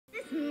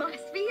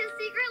must be his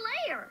secret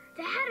lair.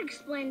 That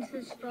explains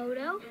this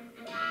photo.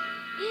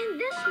 And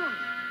this one.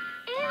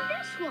 And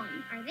this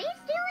one. Are they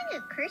stealing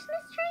a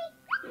Christmas tree?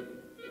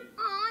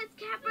 Aw, it's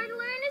Cat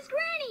Burglar and his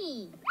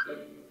granny.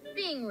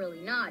 Being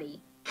really naughty.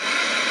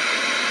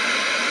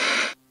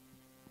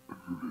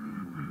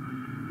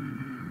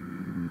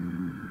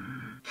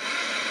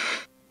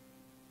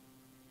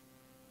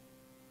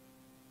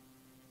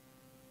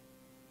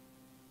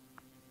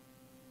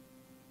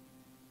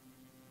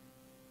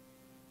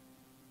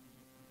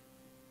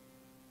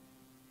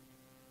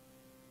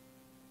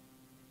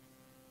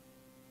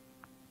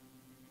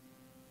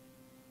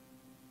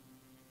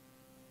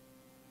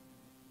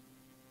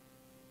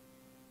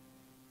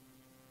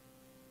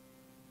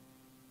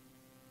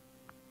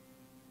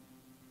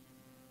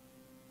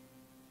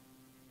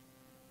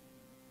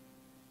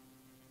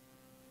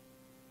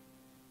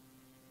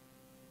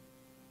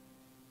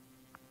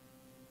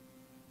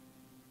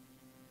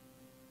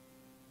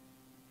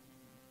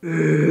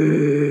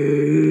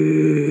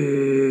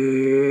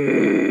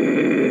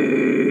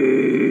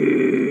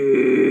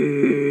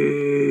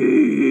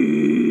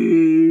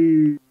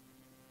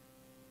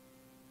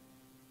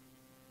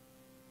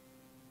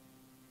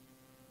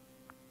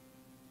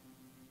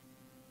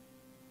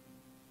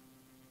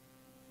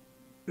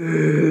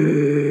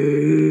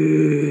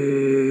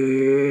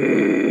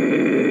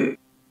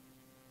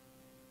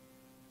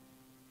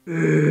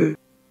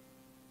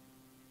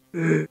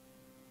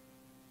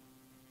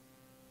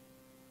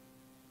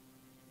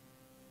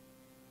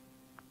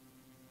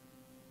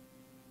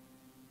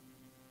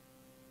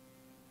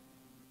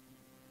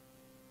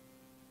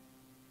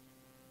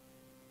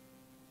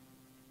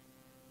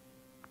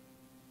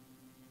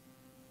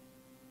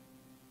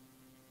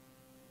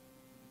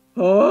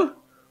 Huh?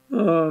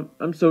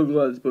 I'm so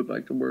glad it's put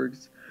back to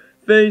works.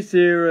 Face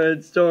here,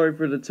 and sorry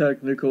for the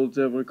technical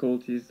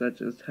difficulties that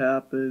just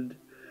happened.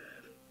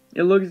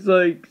 It looks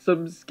like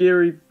some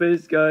scary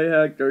face guy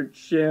hacked our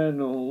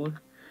channel,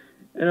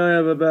 and I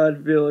have a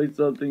bad feeling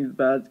something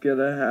bad's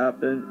gonna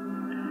happen.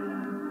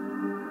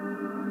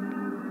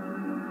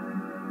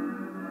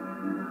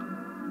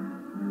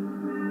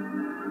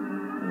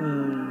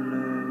 Oh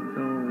no,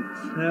 don't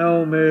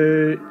tell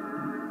me.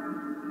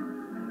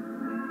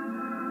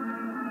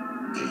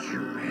 Did you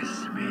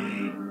miss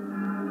me?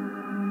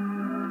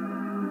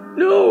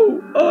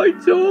 No, I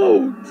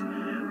don't!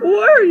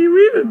 Why are you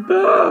even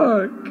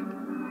back?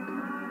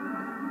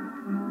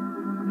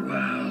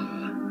 Well,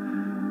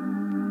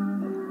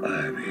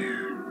 I'm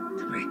here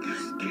to make you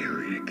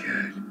scary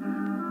again.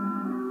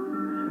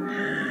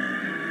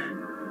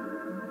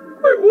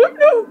 Wait, what?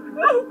 No!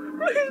 No!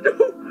 Please, no!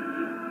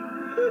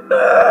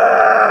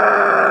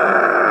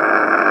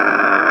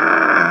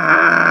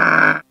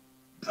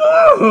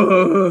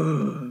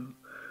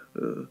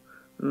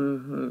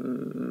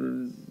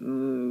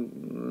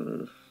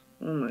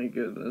 Oh my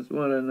goodness,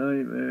 what a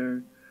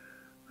nightmare.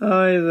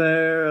 Hi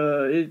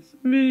there, it's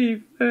me,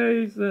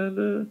 Face,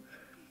 and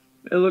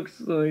it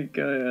looks like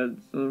I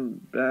had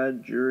some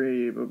bad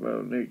dream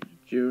about Nick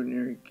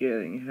Jr.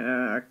 getting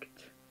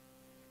hacked.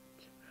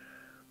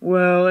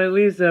 Well, at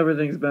least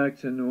everything's back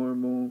to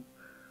normal.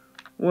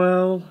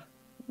 Well,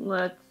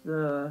 let's,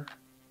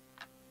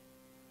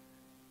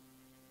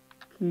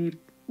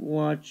 keep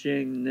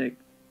watching Nick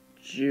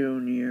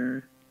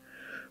Jr.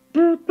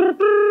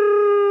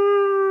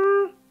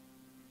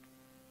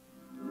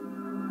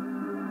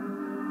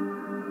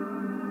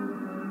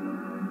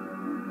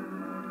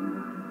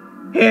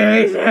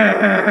 He's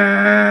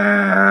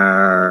here!